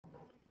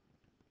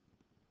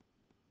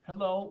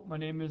Hello, my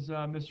name is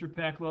Mr.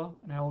 Pachla,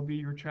 and I will be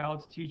your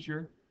child's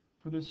teacher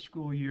for this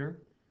school year.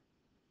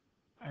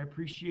 I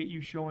appreciate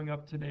you showing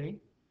up today.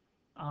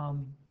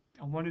 Um,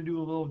 I want to do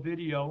a little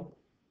video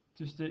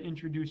just to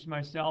introduce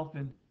myself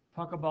and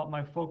talk about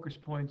my focus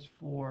points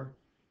for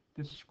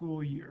this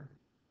school year.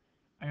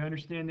 I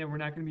understand that we're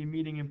not going to be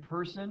meeting in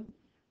person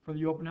for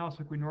the open house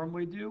like we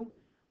normally do,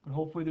 but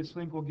hopefully this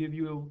link will give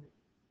you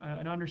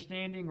an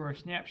understanding or a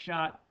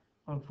snapshot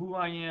of who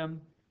I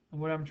am and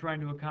what I'm trying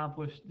to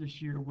accomplish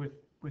this year with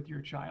your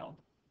child.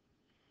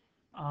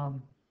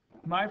 Um,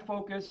 my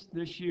focus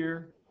this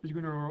year is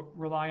going to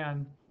rely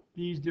on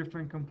these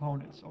different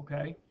components,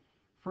 okay?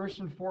 First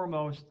and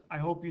foremost, I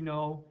hope you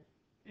know,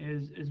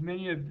 is as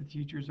many of the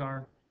teachers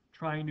are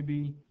trying to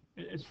be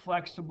as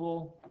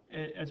flexible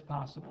as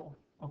possible,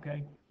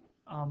 okay?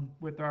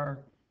 With our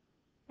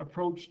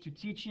approach to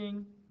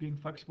teaching, being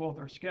flexible with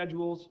our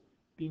schedules,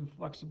 being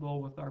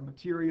flexible with our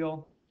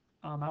material.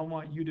 I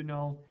want you to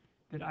know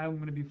that I'm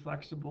going to be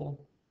flexible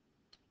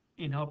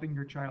in helping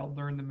your child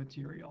learn the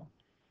material.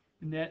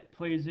 And that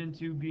plays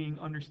into being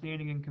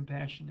understanding and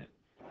compassionate,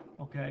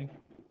 okay?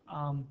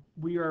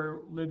 We are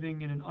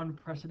living in an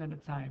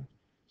unprecedented time.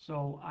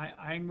 So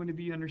I'm going to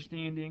be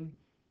understanding.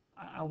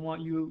 I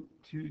want you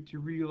to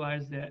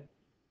realize that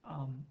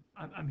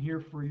I'm here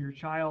for your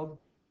child.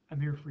 I'm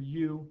here for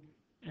you.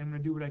 And I'm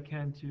going to do what I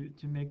can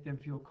to make them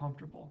feel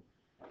comfortable.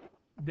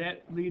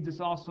 That leads us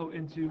also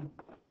into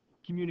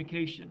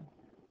communication,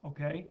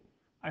 okay?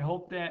 I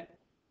hope that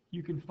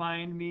you can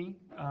find me,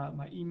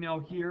 my email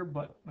here,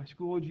 but my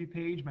Schoology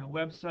page, my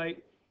website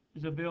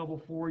is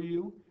available for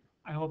you.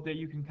 I hope that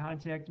you can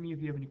contact me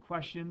if you have any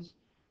questions.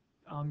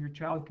 Your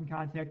child can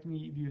contact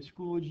me via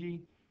Schoology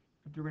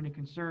if there are any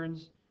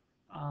concerns.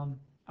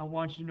 I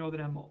want you to know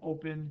that I'm an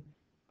open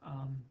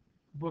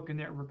book in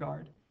that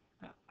regard.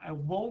 I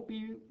won't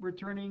be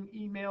returning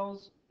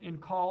emails and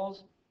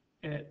calls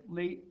at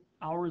late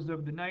hours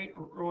of the night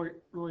or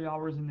early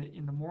hours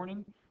in the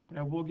morning, but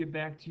I will get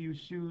back to you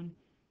soon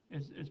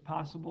as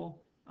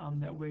possible.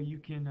 That way you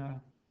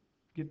can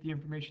get the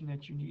information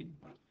that you need.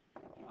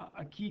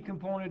 A key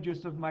component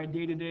just of my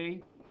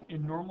day-to-day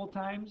in normal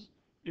times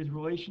is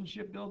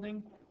relationship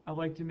building. I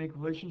like to make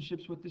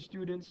relationships with the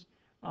students,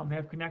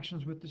 have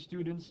connections with the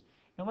students,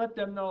 and let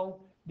them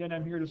know that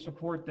I'm here to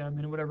support them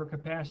in whatever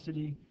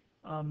capacity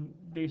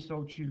they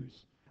so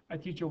choose. I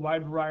teach a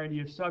wide variety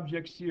of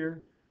subjects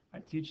here. I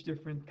teach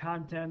different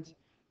content,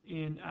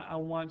 and I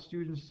want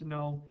students to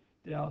know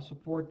that I'll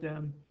support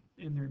them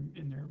in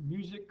their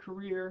music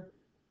career,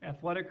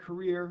 athletic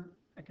career,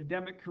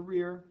 academic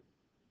career.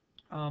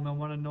 I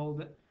want to know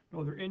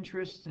their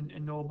interests and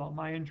know about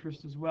my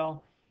interests as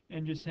well,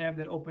 and just have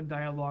that open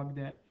dialogue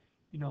that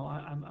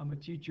I'm a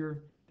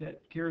teacher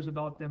that cares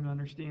about them and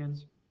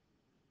understands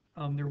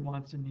their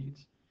wants and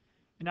needs.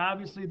 And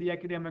obviously the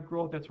academic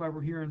growth, that's why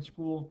we're here in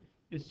school,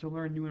 is to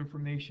learn new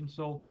information.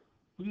 So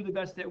we'll do the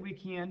best that we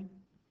can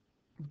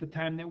with the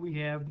time that we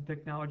have, the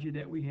technology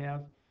that we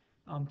have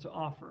to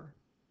offer.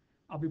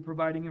 I'll be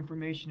providing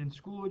information in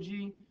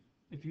Schoology.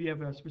 If you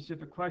have a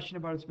specific question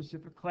about a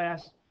specific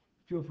class,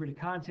 feel free to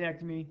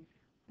contact me.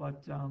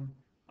 But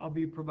I'll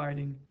be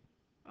providing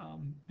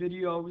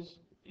videos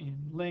and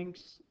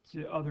links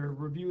to other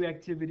review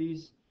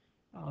activities.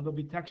 There'll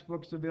be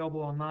textbooks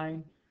available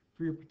online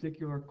for your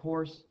particular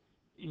course.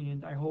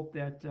 And I hope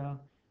that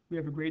we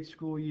have a great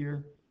school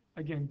year.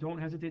 Again, don't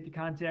hesitate to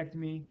contact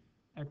me.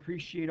 I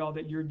appreciate all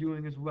that you're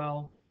doing as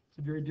well. It's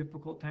a very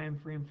difficult time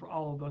frame for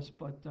all of us,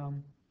 but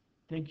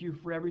thank you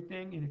for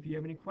everything. And if you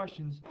have any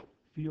questions,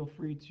 feel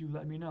free to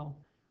let me know.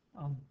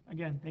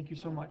 Again, thank you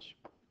so much.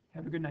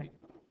 Have a good night.